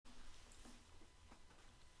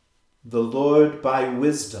The Lord by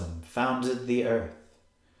wisdom founded the earth.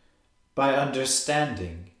 By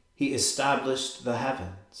understanding he established the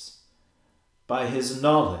heavens. By his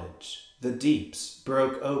knowledge the deeps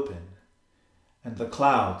broke open, and the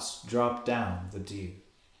clouds dropped down the dew.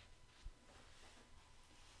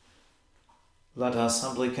 Let us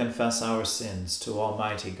humbly confess our sins to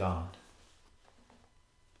Almighty God.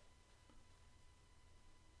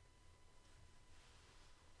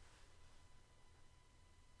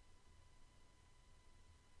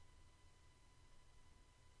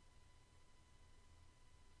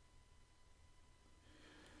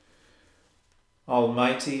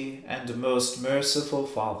 Almighty and most merciful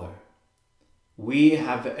Father, we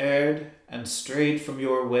have erred and strayed from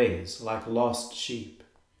your ways like lost sheep.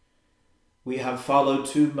 We have followed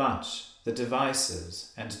too much the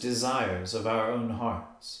devices and desires of our own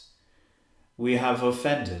hearts. We have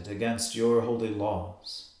offended against your holy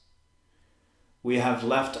laws. We have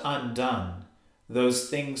left undone those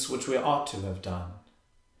things which we ought to have done,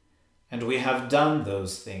 and we have done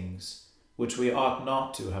those things which we ought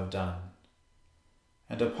not to have done.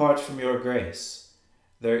 And apart from your grace,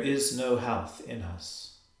 there is no health in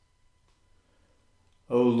us.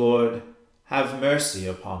 O Lord, have mercy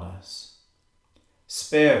upon us.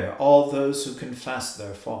 Spare all those who confess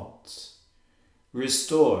their faults.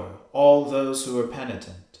 Restore all those who are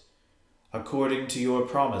penitent, according to your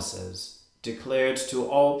promises declared to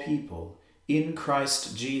all people in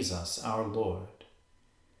Christ Jesus our Lord.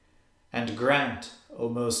 And grant, O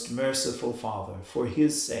most merciful Father, for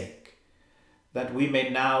his sake, that we may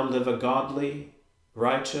now live a godly,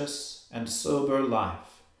 righteous, and sober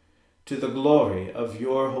life, to the glory of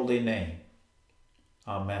your holy name.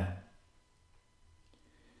 Amen.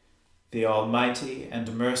 The Almighty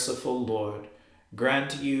and merciful Lord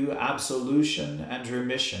grant you absolution and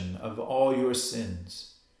remission of all your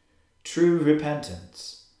sins, true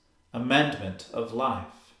repentance, amendment of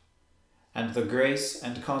life, and the grace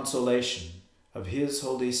and consolation of his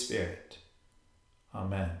Holy Spirit.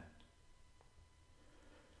 Amen.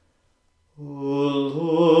 O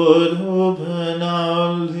Lord, open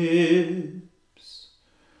our lips,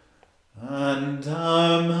 and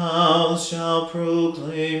our mouths shall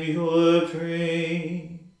proclaim your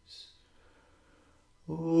praise.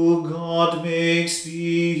 O God, make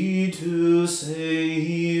speed to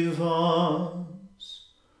save us.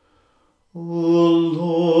 O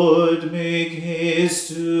Lord, make haste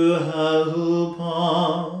to help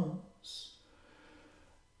us.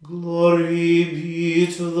 Glory be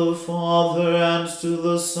to the Father, and to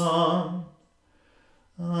the Son,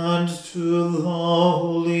 and to the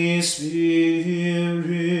Holy Spirit,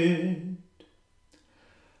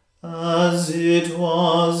 as it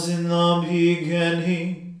was in the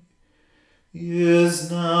beginning,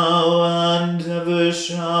 is now, and ever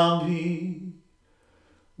shall be,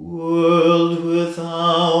 world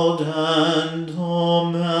without end.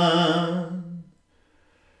 Amen.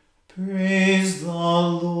 Praise the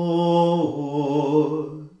Lord.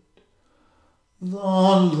 The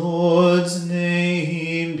Lord's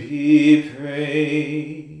name be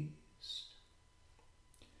praised.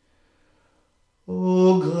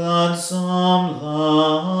 O gladsome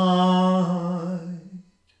light,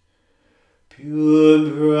 pure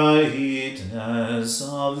brightness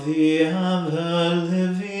of the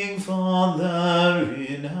ever-living Father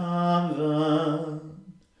in heaven,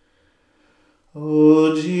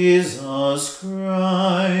 O Jesus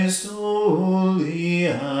Christ, holy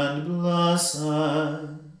and blessed,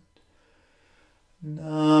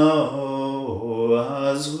 now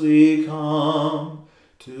as we come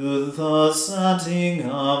to the setting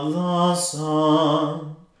of the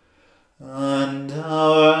sun, and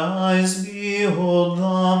our eyes behold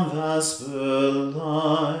the vesper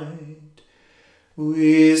light,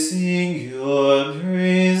 we sing your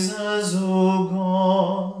praises, O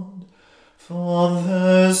God,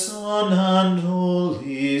 Father, Son, and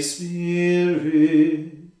Holy Spirit.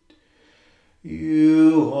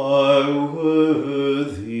 You are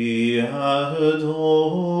worthy at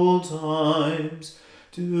all times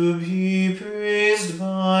to be praised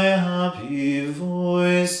by happy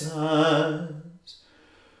voices,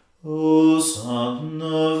 O Son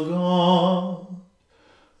of God,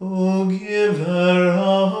 O Giver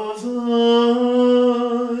of life,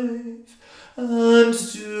 and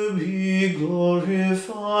to be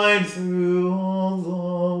glorified through all the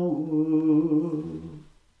worlds.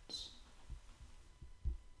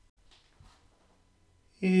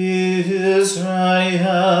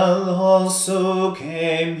 Israel also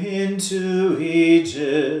came into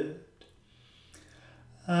Egypt,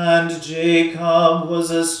 and Jacob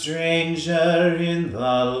was a stranger in the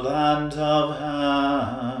land of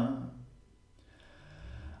Ham.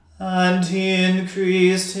 And he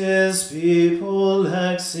increased his people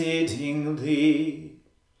exceedingly,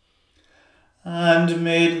 and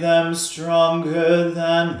made them stronger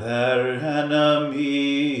than their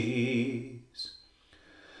enemies,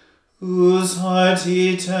 whose heart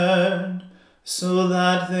he turned, so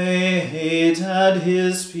that they hated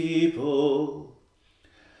his people,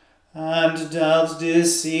 and dealt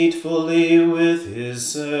deceitfully with his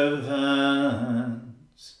servants.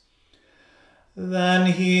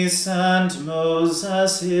 Then he sent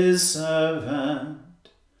Moses his servant,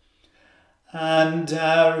 and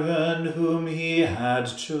Aaron whom he had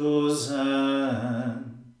chosen.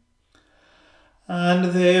 And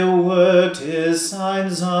they worked his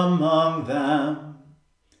signs among them,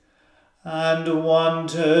 and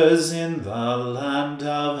wonders in the land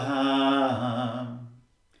of Ham.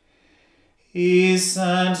 He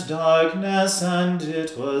sent darkness, and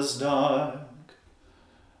it was dark,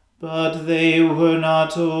 but they were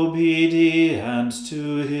not obedient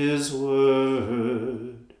to his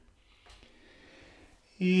word.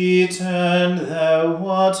 He turned their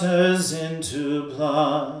waters into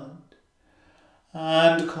blood,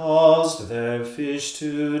 and caused their fish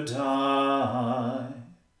to die.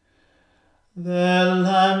 Their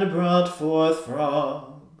land brought forth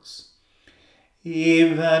frogs,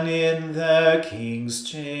 even in their king's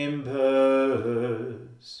chambers.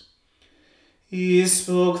 He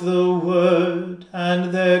spoke the word,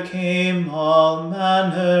 and there came all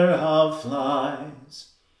manner of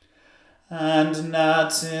flies, and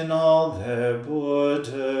gnats in all their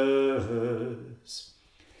borders.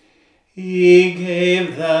 He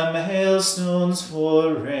gave them hailstones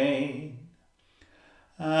for rain,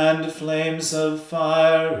 and flames of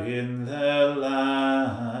fire in their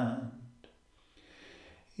land.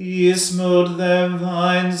 He smote their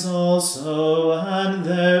vines also, and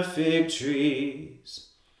their fig trees,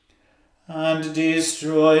 and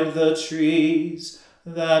destroyed the trees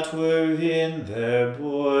that were in their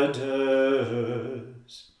borders.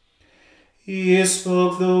 He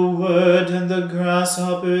spoke the word, and the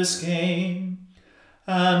grasshoppers came,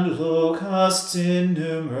 and locusts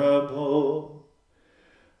innumerable,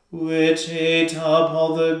 which ate up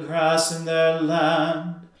all the grass in their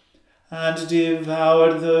land, and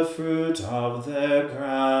devoured the fruit of their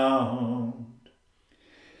ground.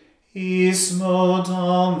 He smote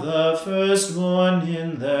all the firstborn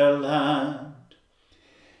in their land,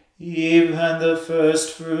 even the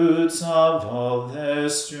firstfruits of all their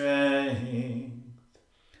strength.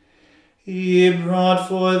 He brought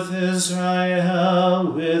forth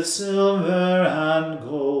Israel with silver and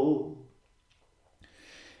gold.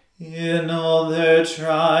 In all their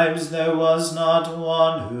tribes there was not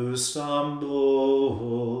one who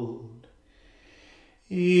stumbled.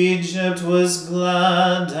 Egypt was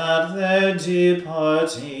glad at their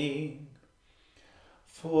departing,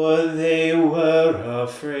 for they were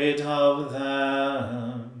afraid of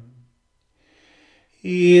them.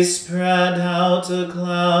 He spread out a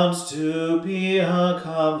cloud to be a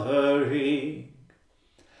covering,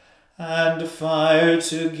 and fire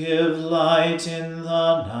to give light in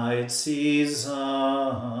the night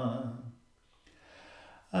season.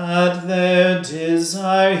 At their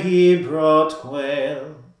desire he brought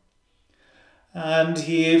quail, and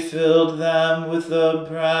he filled them with the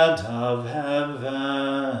bread of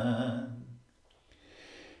heaven.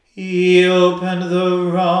 He opened the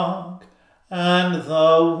rock, and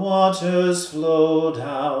the waters flowed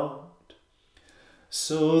out,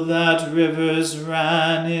 so that rivers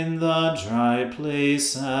ran in the dry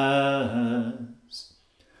places.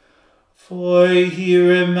 For he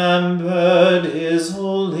remembered his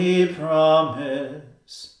holy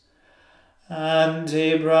promise, and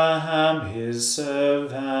Abraham his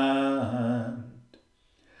servant.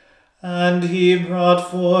 And he brought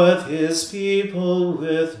forth his people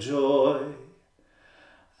with joy,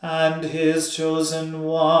 and his chosen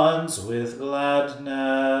ones with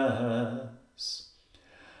gladness,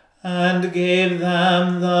 and gave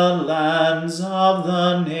them the lands of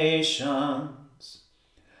the nations.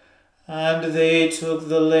 And they took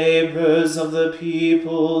the labors of the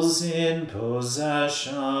peoples in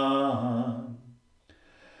possession,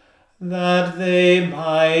 that they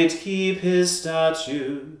might keep his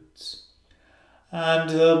statutes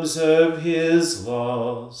and observe his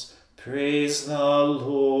laws. Praise the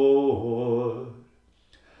Lord.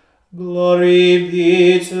 Glory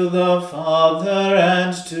be to the Father,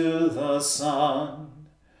 and to the Son,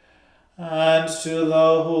 and to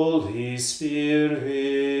the Holy Spirit,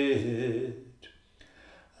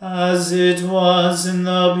 as it was in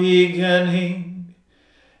the beginning,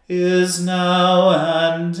 is now,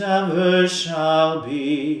 and ever shall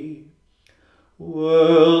be,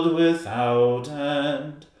 world without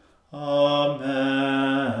end. Amen.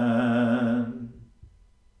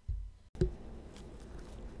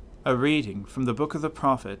 A reading from the book of the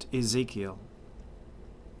prophet Ezekiel.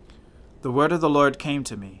 The word of the Lord came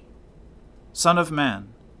to me. Son of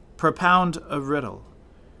man, propound a riddle,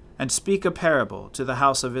 and speak a parable to the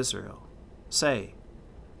house of Israel. Say,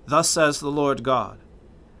 Thus says the Lord God,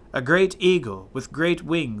 A great eagle with great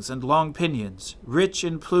wings and long pinions, rich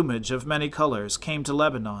in plumage of many colors, came to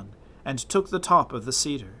Lebanon, and took the top of the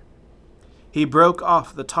cedar. He broke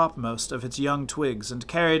off the topmost of its young twigs, and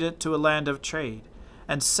carried it to a land of trade,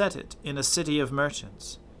 and set it in a city of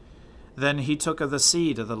merchants. Then he took of the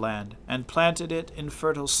seed of the land, and planted it in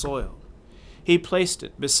fertile soil. He placed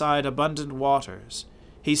it beside abundant waters.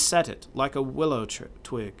 He set it like a willow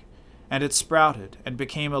twig, and it sprouted and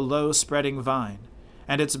became a low-spreading vine,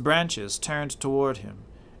 and its branches turned toward him,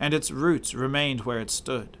 and its roots remained where it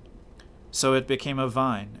stood. So it became a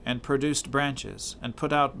vine, and produced branches, and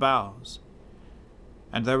put out boughs.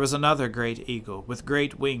 And there was another great eagle, with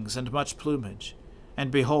great wings and much plumage. And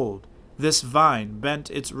behold, this vine bent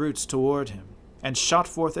its roots toward him, and shot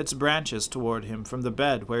forth its branches toward him from the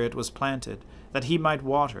bed where it was planted, that he might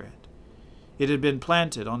water it. It had been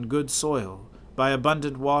planted on good soil, by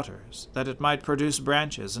abundant waters, that it might produce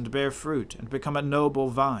branches and bear fruit, and become a noble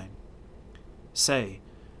vine. Say,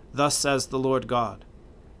 Thus says the Lord God,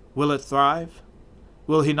 Will it thrive?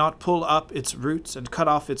 Will he not pull up its roots and cut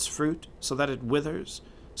off its fruit, so that it withers,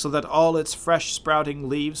 so that all its fresh sprouting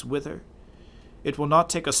leaves wither? It will not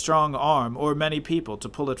take a strong arm or many people to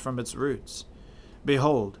pull it from its roots.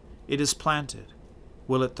 Behold, it is planted.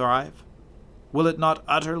 Will it thrive? Will it not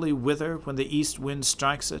utterly wither when the east wind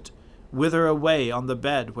strikes it, wither away on the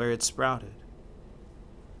bed where it sprouted?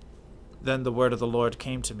 Then the word of the Lord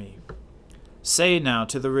came to me. Say now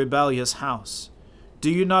to the rebellious house, Do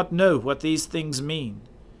you not know what these things mean?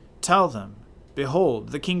 Tell them, Behold,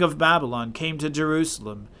 the king of Babylon came to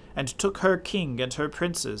Jerusalem, and took her king and her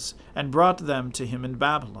princes, and brought them to him in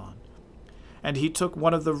Babylon. And he took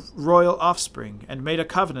one of the royal offspring, and made a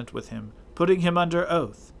covenant with him, putting him under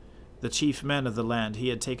oath. The chief men of the land he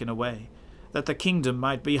had taken away, that the kingdom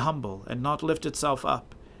might be humble, and not lift itself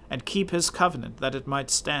up, and keep his covenant, that it might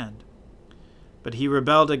stand. But he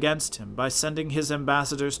rebelled against him by sending his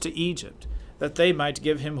ambassadors to Egypt, that they might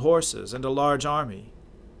give him horses and a large army.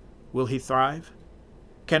 Will he thrive?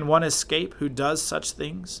 Can one escape who does such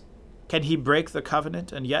things? Can he break the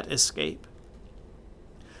covenant and yet escape?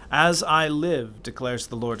 As I live, declares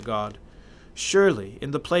the Lord God, surely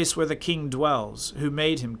in the place where the king dwells, who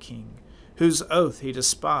made him king, whose oath he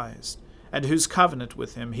despised, and whose covenant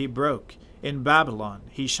with him he broke, in Babylon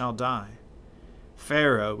he shall die.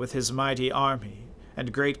 Pharaoh with his mighty army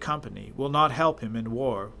and great company will not help him in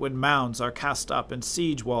war, when mounds are cast up and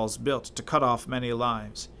siege walls built to cut off many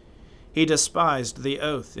lives. He despised the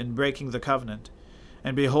oath in breaking the covenant,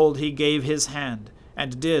 and behold, he gave his hand,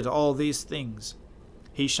 and did all these things.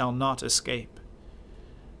 He shall not escape.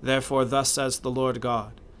 Therefore thus says the Lord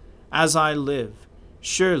God, As I live,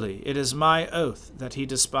 surely it is my oath that he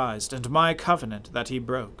despised, and my covenant that he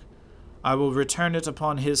broke. I will return it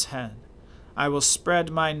upon his head. I will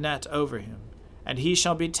spread my net over him, and he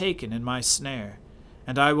shall be taken in my snare.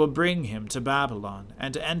 And I will bring him to Babylon,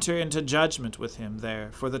 and enter into judgment with him there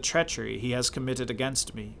for the treachery he has committed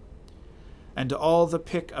against me. And all the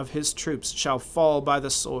pick of his troops shall fall by the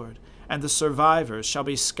sword, and the survivors shall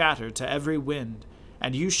be scattered to every wind,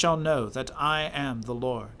 and you shall know that I am the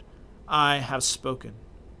Lord. I have spoken.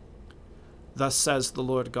 Thus says the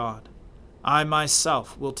Lord God, I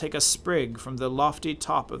myself will take a sprig from the lofty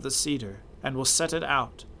top of the cedar, and will set it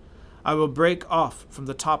out. I will break off from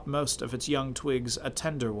the topmost of its young twigs a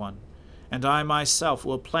tender one, and I myself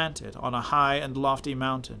will plant it on a high and lofty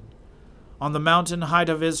mountain. On the mountain height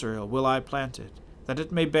of Israel will I plant it, that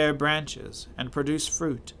it may bear branches, and produce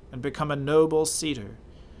fruit, and become a noble cedar.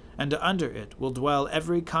 And under it will dwell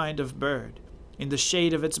every kind of bird. In the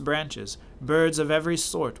shade of its branches birds of every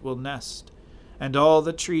sort will nest. And all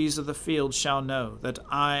the trees of the field shall know that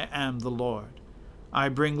I am the Lord. I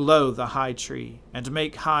bring low the high tree, and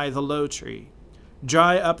make high the low tree,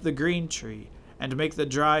 dry up the green tree, and make the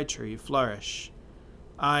dry tree flourish.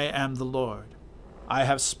 I am the Lord. I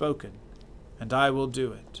have spoken, and I will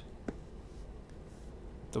do it.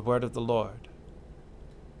 The word of the Lord.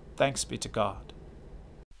 Thanks be to God.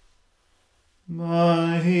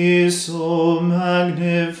 My soul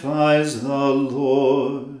magnifies the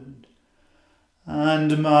Lord,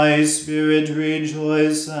 and my spirit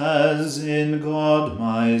rejoices in God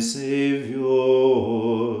my Saviour.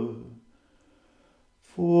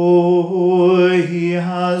 For he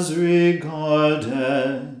has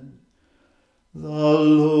regarded the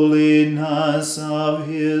lowliness of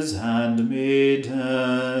his handmaiden.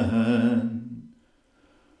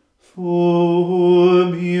 For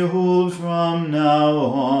behold,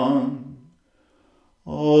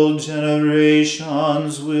 all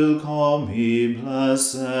generations will call me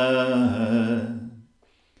blessed.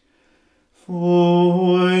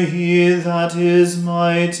 For he that is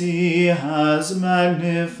mighty has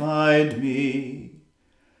magnified me,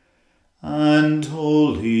 and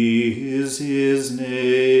holy is his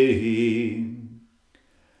name.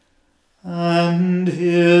 And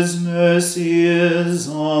his mercy is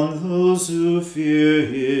on those who fear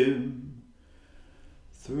him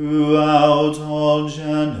throughout all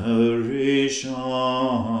generations.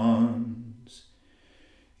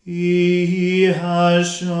 He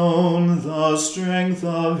has shown the strength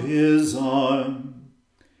of his arm.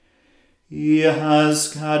 He has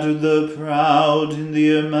scattered the proud in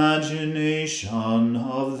the imagination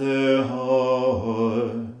of their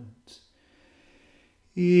hearts.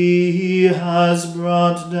 He has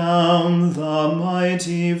brought down the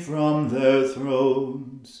mighty from their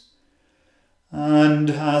thrones, and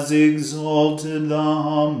has exalted the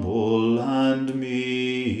humble and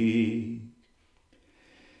meek.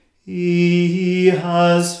 He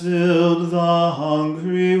has filled the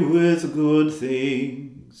hungry with good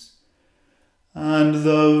things, and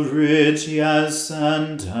the rich he has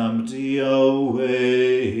sent empty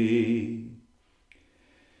away.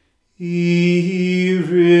 He,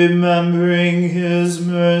 remembering his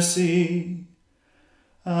mercy,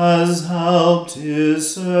 has helped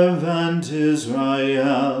his servant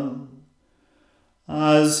Israel,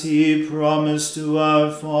 as he promised to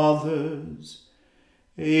our fathers,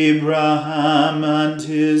 Abraham and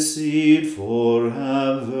his seed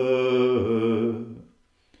forever.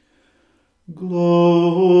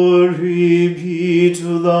 Glory be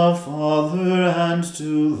to the Father and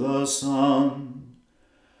to the Son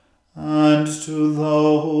and to the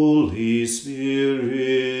Holy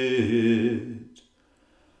Spirit,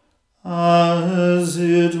 as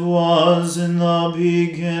it was in the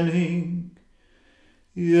beginning,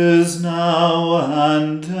 is now,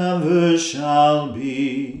 and ever shall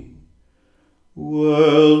be,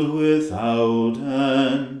 world without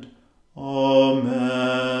end.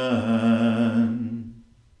 Amen.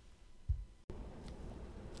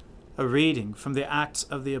 A reading from the Acts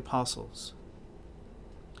of the Apostles.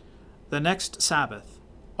 The next Sabbath,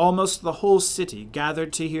 almost the whole city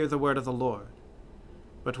gathered to hear the word of the Lord.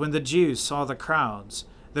 But when the Jews saw the crowds,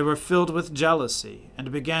 they were filled with jealousy, and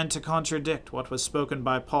began to contradict what was spoken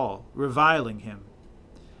by Paul, reviling him.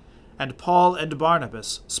 And Paul and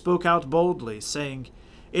Barnabas spoke out boldly, saying,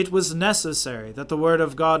 "It was necessary that the word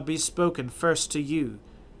of God be spoken first to you.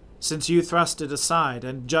 Since you thrust it aside,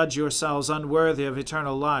 and judge yourselves unworthy of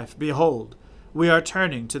eternal life, behold, we are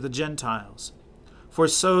turning to the Gentiles. For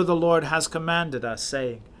so the Lord has commanded us,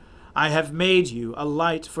 saying, I have made you a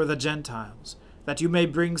light for the Gentiles, that you may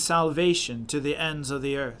bring salvation to the ends of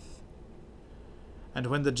the earth." And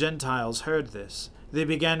when the Gentiles heard this, they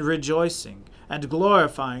began rejoicing and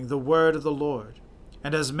glorifying the word of the Lord.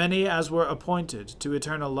 And as many as were appointed to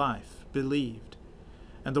eternal life believed.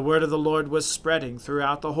 And the word of the Lord was spreading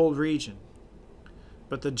throughout the whole region.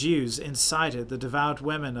 But the Jews incited the devout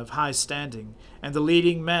women of high standing, and the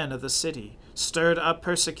leading men of the city, stirred up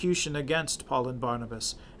persecution against Paul and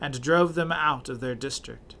Barnabas, and drove them out of their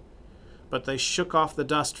district. But they shook off the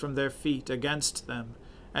dust from their feet against them,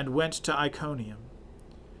 and went to Iconium.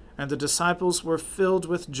 And the disciples were filled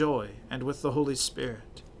with joy and with the Holy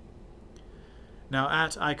Spirit. Now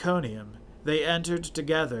at Iconium they entered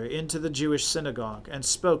together into the Jewish synagogue, and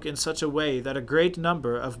spoke in such a way that a great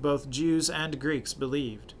number of both Jews and Greeks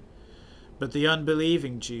believed. But the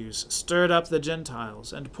unbelieving Jews stirred up the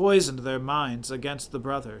Gentiles, and poisoned their minds against the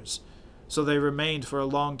brothers. So they remained for a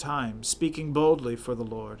long time, speaking boldly for the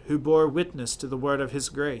Lord, who bore witness to the word of his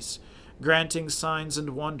grace, granting signs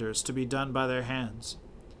and wonders to be done by their hands.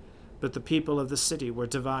 But the people of the city were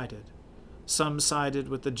divided. Some sided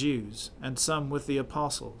with the Jews, and some with the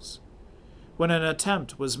apostles. When an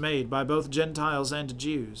attempt was made by both Gentiles and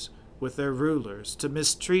Jews, with their rulers, to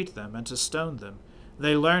mistreat them and to stone them,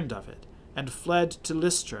 they learned of it, and fled to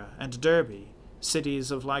Lystra and Derbe,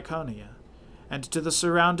 cities of Lycaonia, and to the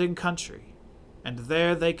surrounding country, and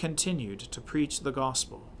there they continued to preach the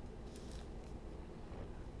gospel.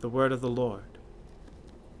 The word of the Lord.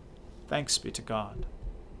 Thanks be to God.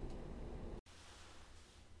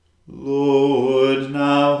 Lord,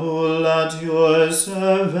 now let your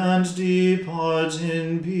servant depart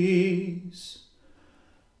in peace,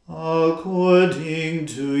 according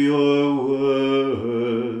to your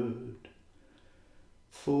word.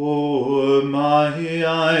 For my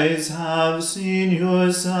eyes have seen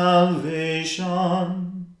your salvation,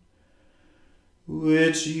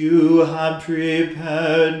 which you have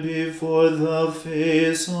prepared before the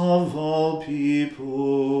face of all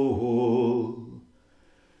people,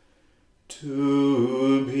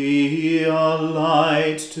 to be a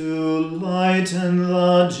light to lighten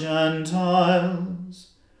the Gentiles,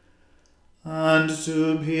 and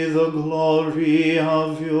to be the glory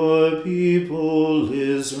of your people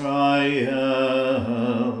Israel.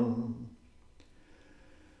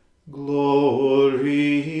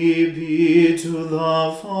 Glory be to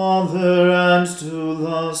the Father and to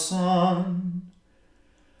the Son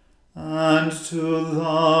and to the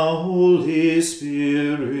Holy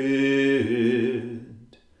Spirit,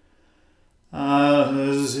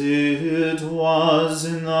 as it was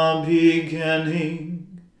in the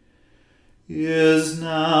beginning, is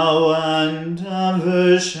now, and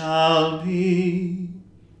ever shall be,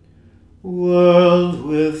 world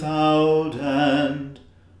without end.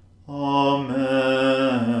 Amen.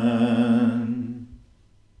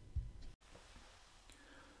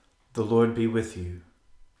 The Lord be with you.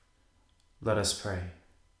 Let us pray.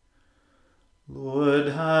 Lord,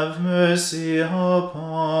 have mercy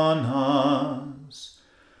upon us.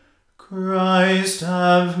 Christ,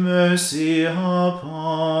 have mercy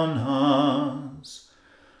upon us.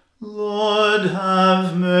 Lord,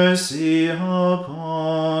 have mercy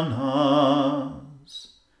upon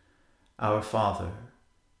us. Our Father,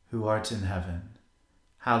 who art in heaven,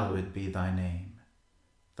 hallowed be thy name.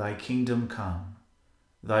 Thy kingdom come,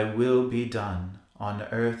 thy will be done on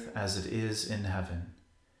earth as it is in heaven.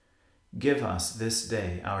 Give us this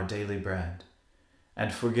day our daily bread,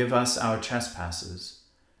 and forgive us our trespasses,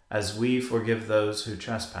 as we forgive those who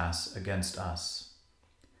trespass against us.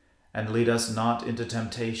 And lead us not into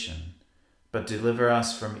temptation, but deliver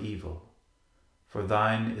us from evil. For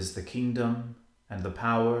thine is the kingdom, and the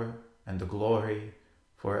power, and the glory,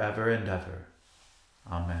 forever and ever.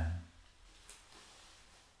 Amen.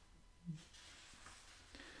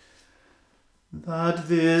 That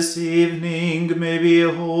this evening may be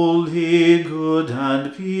wholly good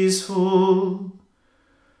and peaceful,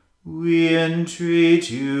 we entreat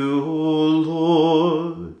you, O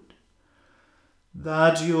Lord,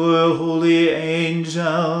 that your holy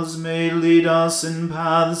angels may lead us in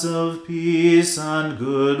paths of peace and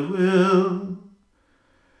goodwill.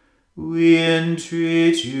 We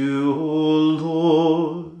entreat you, O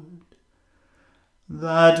Lord,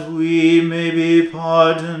 that we may be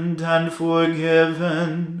pardoned and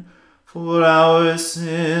forgiven for our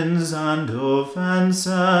sins and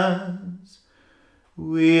offences.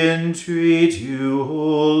 We entreat you,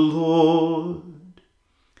 O Lord,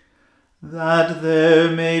 that there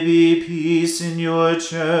may be peace in your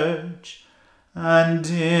church and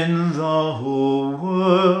in the whole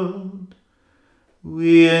world.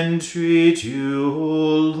 We entreat you,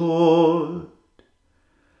 O Lord,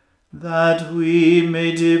 that we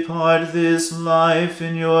may depart this life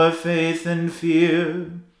in your faith and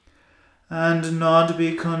fear, and not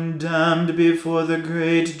be condemned before the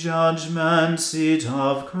great judgment seat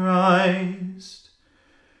of Christ.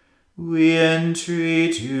 We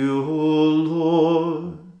entreat you, O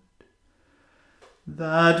Lord,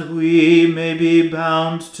 that we may be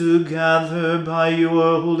bound together by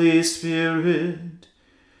your Holy Spirit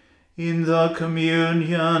in the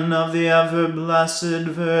communion of the ever-blessed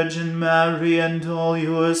Virgin Mary and all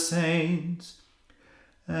your saints,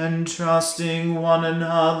 entrusting one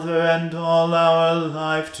another and all our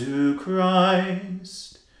life to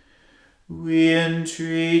Christ. We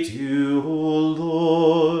entreat you, O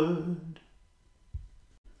Lord.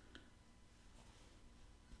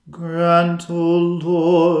 Grant, O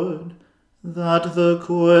Lord, that the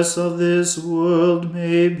course of this world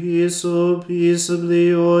may be so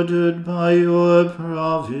peaceably ordered by your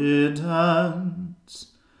providence,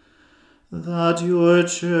 that your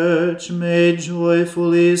church may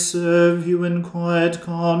joyfully serve you in quiet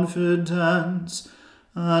confidence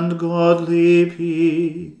and godly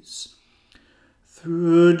peace.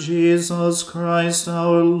 Through Jesus Christ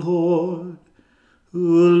our Lord,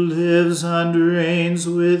 who lives and reigns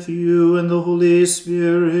with you in the Holy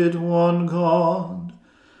Spirit, one God,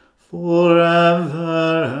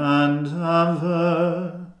 forever and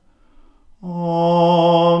ever.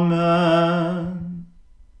 Amen.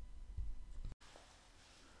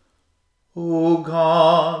 O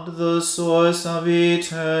God, the source of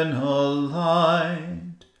eternal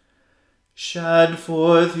light, shed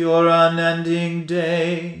forth your unending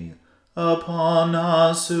day upon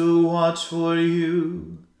us who watch for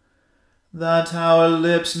you, that our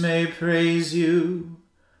lips may praise you,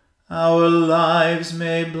 our lives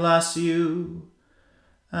may bless you,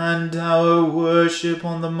 and our worship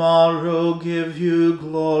on the morrow give you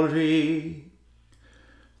glory.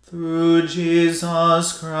 Through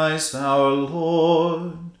Jesus Christ our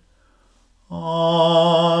Lord.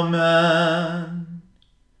 Amen.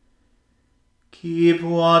 Keep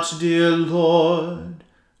watch, dear Lord,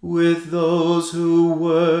 with those who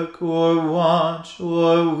work or watch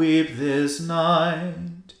or weep this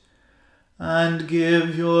night, and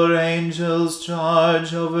give your angels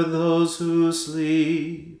charge over those who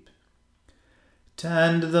sleep.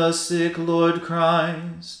 Tend the sick, Lord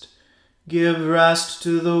Christ. Give rest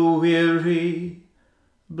to the weary.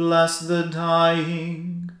 Bless the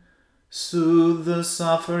dying. Soothe the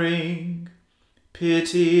suffering.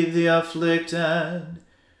 Pity the afflicted.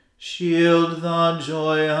 Shield the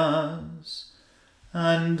joyous.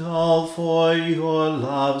 And all for your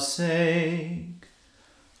love's sake.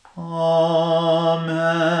 Amen.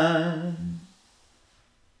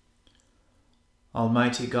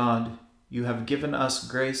 Almighty God, you have given us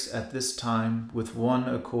grace at this time with one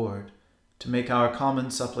accord to make our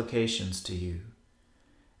common supplications to you.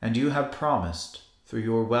 And you have promised, through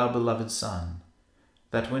your well-beloved Son,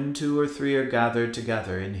 that when 2 or 3 are gathered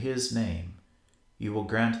together in his name, you will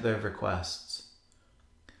grant their requests.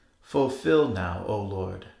 Fulfill now, O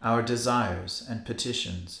Lord, our desires and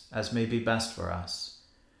petitions as may be best for us,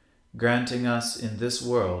 granting us in this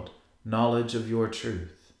world knowledge of your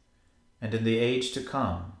truth, and in the age to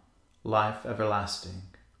come, life everlasting.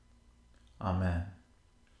 Amen.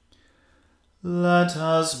 Let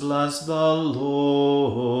us bless the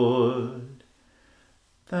Lord.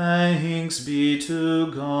 Thanks be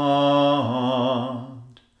to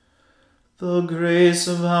God. The grace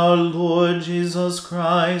of our Lord Jesus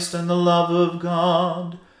Christ and the love of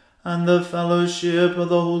God and the fellowship of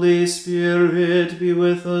the Holy Spirit be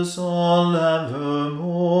with us all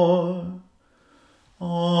evermore.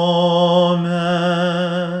 Amen.